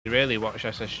you really watch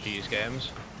SSG's games,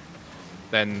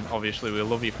 then obviously we'll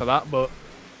love you for that. But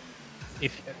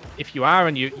if you are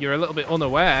and you're a little bit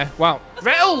unaware, wow,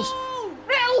 Rettles!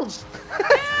 Rettles!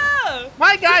 Yeah!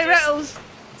 My guy Rettles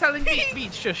telling me,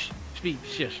 shush.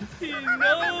 Shush. He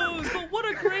knows, but what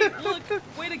a great look.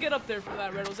 Way to get up there for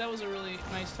that, Rettles. That was a really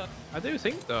nice touch. I do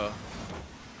think, though.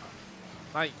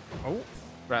 Like, oh,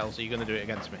 Rettles, are you going to do it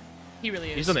against me? He really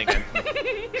is. He's done it against me.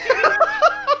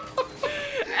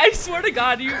 I swear to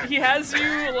God, he has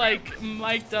you, like,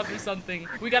 mic'd up or something.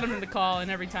 We got him in the call, and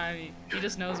every time he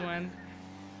just knows when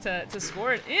to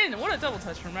score it in. What a double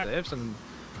touch from Rettles. And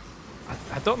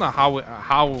I don't know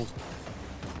how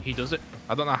he does it.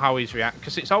 I don't know how he's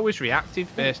because it's always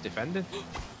reactive-based defending.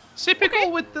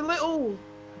 Typical with the little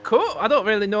cut. I don't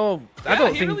really know. Yeah, I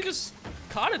don't he think really just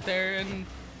caught it there, and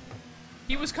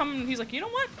he was coming. He's like, you know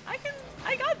what?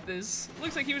 I got this.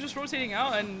 Looks like he was just rotating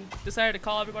out and decided to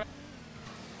call everybody.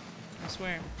 I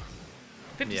swear.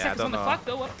 50 seconds on the clock,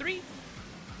 though. Up 3.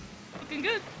 Looking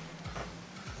good.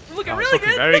 Looking really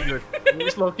good. Very good.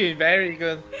 It's looking very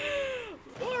good.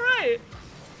 All right.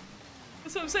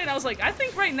 That's what I'm saying. I was like, I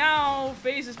think right now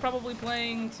FaZe is probably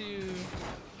playing to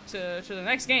the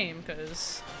next game,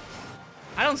 because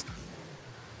I don't.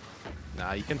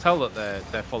 Nah, you can tell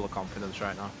that they're full of confidence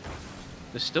right now.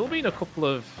 There's still been a couple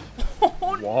of. Oh,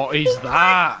 what is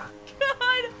that?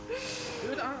 God.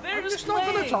 Dude, They're I'm just not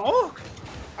gonna playing. talk.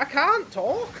 I can't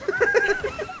talk.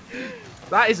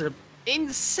 That is an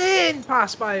insane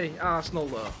pass by Arsenal,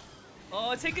 though.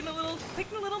 Oh, taking a little.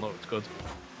 Looked good.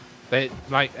 They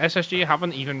like SSG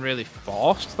haven't even really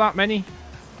forced that many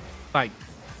like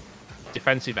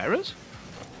defensive errors.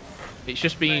 It's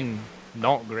just been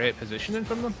not great positioning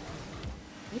from them.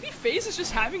 Maybe FaZe is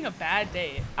just having a bad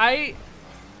day.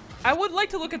 I would like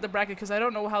to look at the bracket because I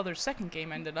don't know how their second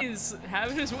game ended up. He's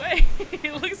having his way.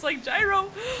 It looks like Gyro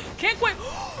can't quite.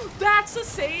 That's a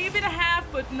save and a half,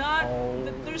 but not.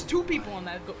 Oh. There's 2 people on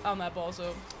that ball.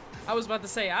 So I was about to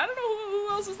say I don't know who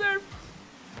else is there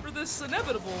for this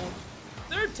inevitable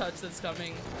third touch that's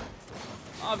coming.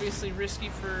 Obviously risky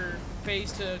for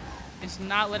FaZe to is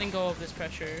not letting go of this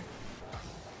pressure.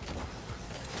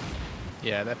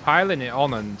 Yeah, they're piling it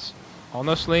on, and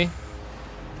honestly,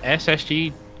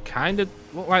 SSG kind of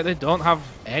look like they don't have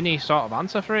any sort of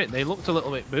answer for it. They looked a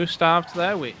little bit boost starved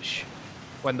there, which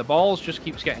when the balls just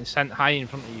keeps getting sent high in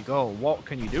front of you goal, what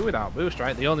can you do without boost,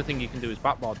 right? The only thing you can do is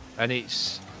backboard. And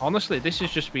it's honestly, this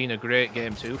has just been a great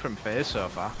game too from FaZe so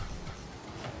far.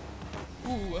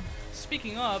 Ooh,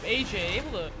 speaking of, AJ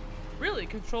able to really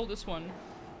control this one.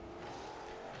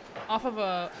 Off of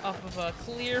a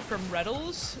clear from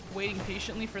Rettles, waiting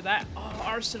patiently for that. Oh,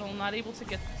 Arsenal not able to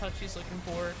get the touch he's looking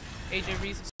for. AJ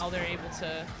Reese, now they're able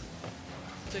to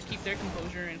keep their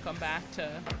composure and come back to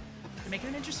make it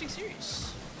an interesting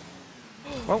series.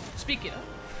 Well, speaking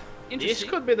of this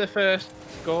could be the first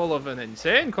goal of an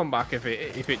insane comeback if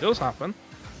it does happen.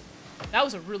 That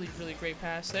was a really great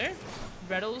pass there.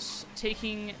 Rettles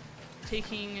taking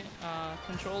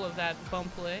control of that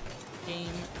bump play. Game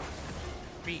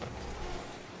 3.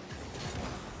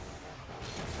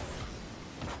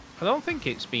 I don't think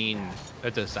it's been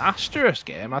a disastrous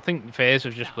game. I think FaZe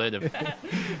have just played a...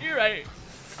 You're right.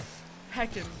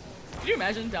 Heckin'. Can you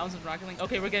imagine Downs and Rocket League?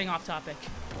 Okay, we're getting off topic.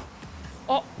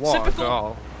 Oh, what Sipical.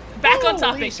 goal. Back on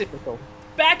topic. Sipical.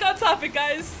 Back on topic,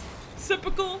 guys.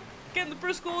 Sipical getting the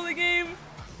first goal of the game.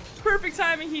 Perfect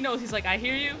timing. He knows. He's like, I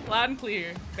hear you. Loud and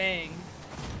clear. Bang.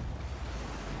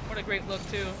 What a great look,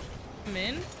 too.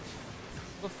 In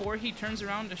before he turns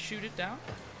around to shoot it down.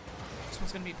 This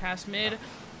one's going to be past mid.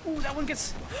 Ooh, that one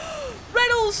gets...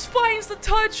 Rettles finds the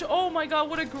touch! Oh my god,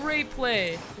 what a great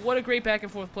play. What a great back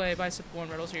and forth play by Sipical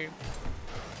and Rettles here.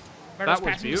 Rettles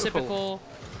passing to Sipical,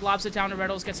 lobs it down to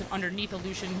Rettles, gets it underneath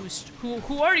Illusion, who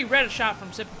already read a shot from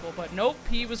Sipical, but nope,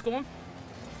 he was going...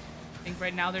 I think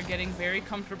right now they're getting very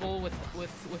comfortable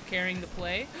with carrying the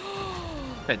play.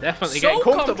 They're definitely so getting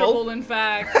comfortable. In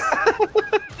fact.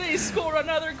 They score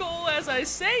another goal as I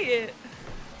say it.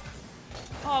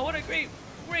 Oh, what a great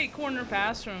corner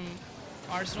pass from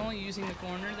Arsenal using the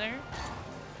corner there.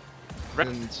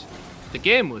 And the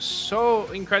game was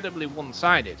so incredibly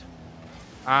one-sided,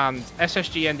 and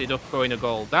SSG ended up going a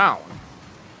goal down.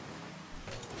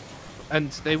 And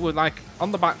they were like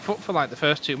on the back foot for like the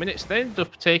first 2 minutes. They ended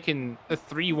up taking a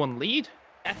 3-1 lead.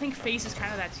 I think FaZe is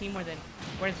kind of that team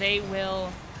where they will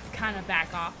kind of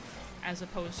back off as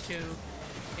opposed to,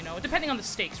 you know, depending on the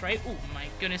stakes, right? Oh my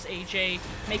goodness, AJ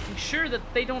making sure that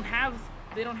they don't have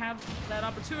that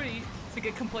opportunity to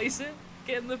get complacent,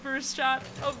 getting the first shot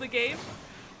of the game.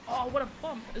 Oh, what a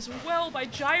bump as well by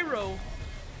Gyro.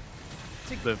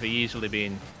 They've easily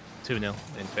been 2-0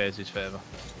 in FaZe's favour.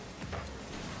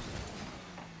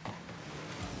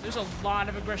 There's a lot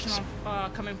of aggression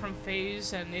coming from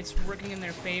FaZe, and it's working in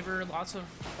their favor. Lots of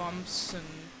bumps and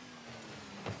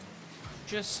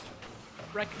just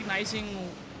recognizing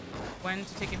when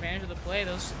to take advantage of the play.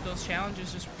 Those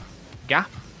challenges just... Gap.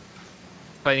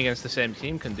 Playing against the same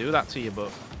team can do that to you,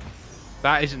 but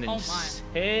that is an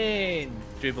insane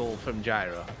dribble from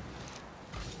Gyro.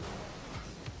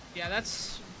 Yeah,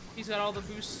 that's... He's got all the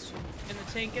boosts in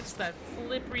the tank. Gets that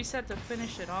flip reset to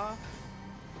finish it off.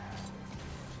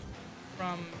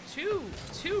 From two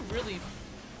really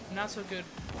not so good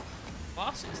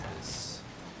losses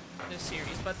this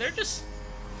series, but they're just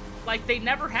like, they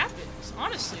never happens.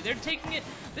 Honestly, they're taking it.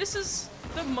 This is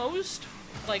the most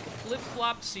like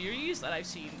flip-flop series that I've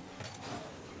seen.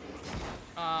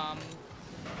 That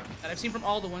I've seen from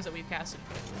all the ones that we've casted.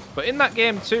 But in that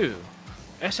game too,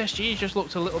 SSG just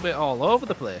looked a little bit all over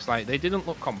the place. Like, they didn't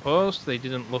look composed. They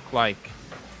didn't look like...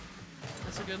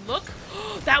 That's a good look.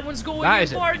 That one's going that in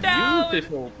is far a down.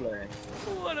 Beautiful play.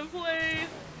 What a play.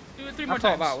 Do it 3 more I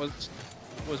times. thought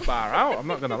that was bar out. I'm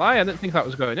not going to lie. I didn't think that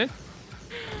was going in.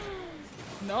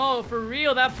 No, for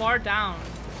real, that bar down.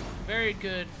 Very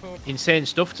good. Insane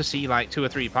stuff to see like 2 or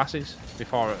 3 passes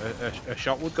before a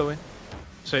shot would go in.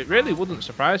 So it really wouldn't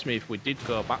surprise me if we did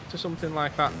go back to something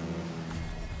like that.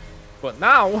 But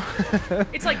now...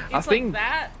 it's like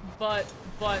that, but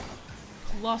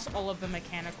plus all of the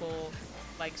mechanical...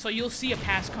 Like, so you'll see a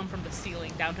pass come from the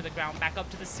ceiling down to the ground, back up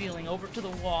to the ceiling, over to the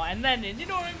wall, and then, you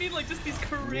know what I mean? Like, just these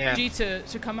crazy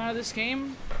to come out of this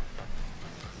game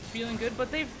feeling good,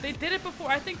 but they did it before.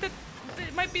 I think that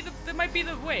it might be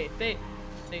the way. They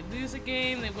lose a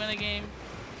game, they win a game.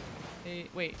 They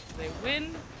win,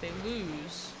 they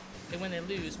lose. They win, they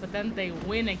lose, but then they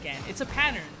win again. It's a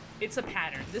pattern. It's a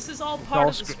pattern. This is all part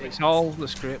of the script. It's all the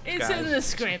script, It's guys. in the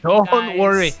script, Don't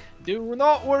worry. Do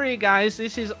not worry, guys.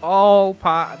 This is all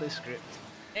part of the script.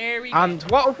 There we go. And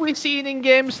what have we seen in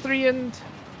games 3 and...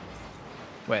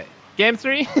 Wait. Game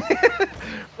 3?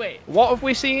 Wait. What have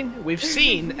we seen? We've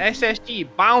seen SSG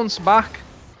bounce back.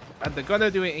 And they're going to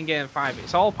do it in game 5.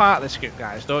 It's all part of the script,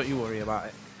 guys. Don't you worry about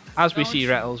it. As we see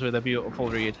Rettles with a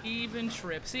beautiful read. Even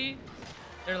Tripsy.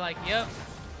 They're like, yep.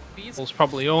 Rettles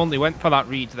probably only went for that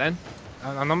read then.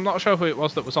 And I'm not sure who it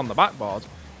was that was on the backboard.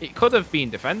 It could have been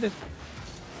defended.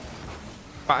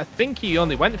 But I think he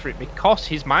only went for it because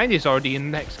his mind is already in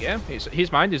the next game.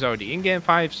 His mind is already in game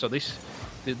 5, so he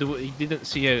didn't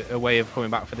see a way of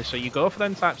coming back for this. So you go for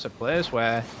them types of players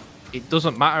where it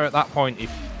doesn't matter at that point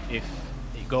if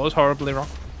it goes horribly wrong.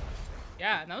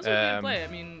 Yeah, that was a good play. I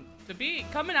mean, to be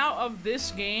coming out of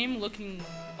this game looking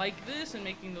like this and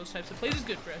making those types of plays is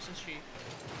good for SSG.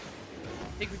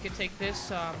 I think we could take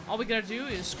this. All we gotta do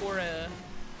is score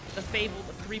the fabled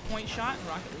 3-point shot in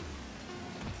Rocket League.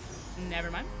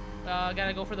 Never mind.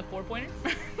 Gotta go for the 4-pointer.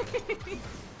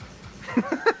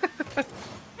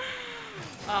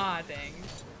 Ah, dang.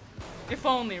 If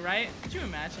only, right? Could you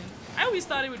imagine? I always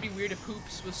thought it would be weird if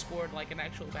hoops was scored like an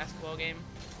actual basketball game.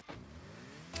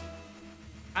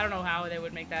 I don't know how they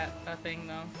would make that a thing,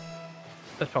 though.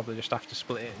 They'd probably just have to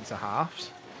split it into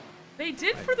halves. They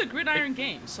did for the Gridiron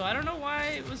game, so I don't know why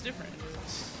it was different.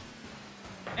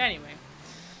 Anyway.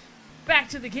 Back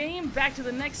to the game, back to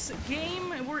the next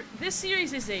game. This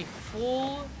series is a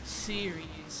full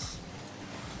series.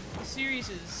 The series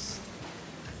is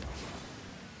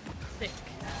thick.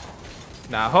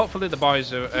 Now, hopefully the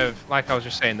boys are like I was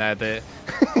just saying there,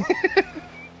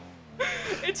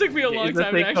 it took me a long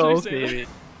time to actually say that.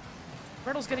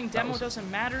 Rettles getting demo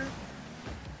doesn't matter.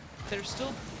 They're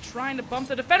still trying to bump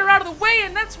the defender out of the way,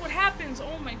 and that's what happens.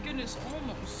 Oh my goodness,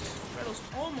 almost. Rettles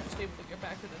almost able to get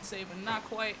back to that save, and not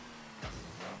quite.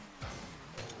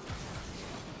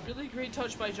 Really great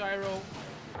touch by Gyro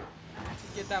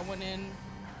to get that one in.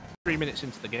 3 minutes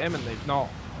into the game and they've not.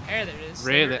 There it is.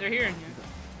 Really? They're hearing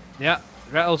you. Yeah,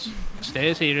 Rettles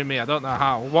stays hearing me. I don't know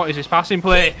how. What is this passing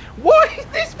play? What is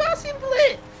this passing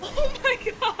play? Oh my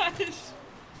gosh.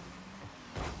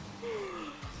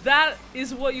 That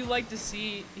is what you like to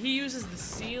see. He uses the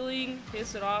ceiling,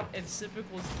 hits it off, and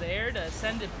Sipical's there to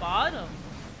send it bottom.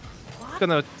 I'm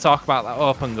gonna talk about that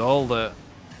open goal that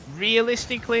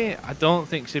realistically I don't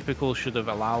think Sipical should have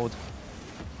allowed.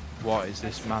 What is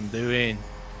this man doing?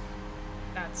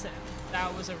 That's it.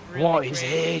 That was a really What is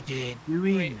AJ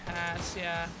doing? Great pass,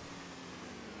 yeah.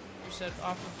 Reset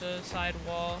off of the side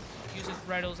wall. Uses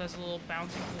Rettles as a little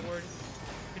bouncing board.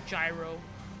 The gyro.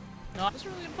 No, this is a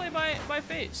really good play by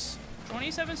FaZe.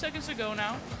 27 seconds to go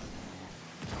now.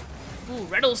 Ooh,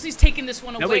 Rettles, he's taking this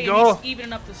one away and he's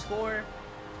evening up the score.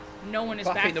 No one is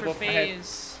back for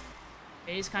FaZe.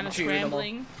 FaZe kind of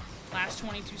scrambling. Last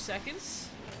 22 seconds.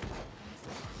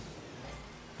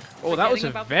 Oh, that was a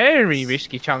very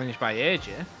risky challenge by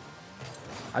AJ.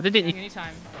 I didn't.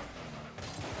 Anytime.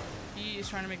 He is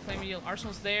trying to make play meal.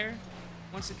 Arsenal's there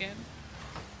once again.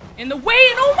 In the way,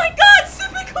 and oh my God,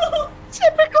 typical!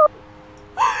 Typical!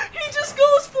 He just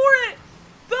goes for it.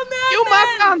 The man. You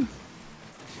madman!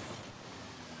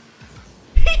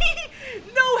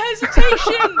 No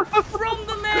hesitation from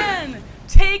the man.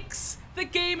 Takes the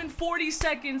game in 40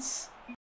 seconds.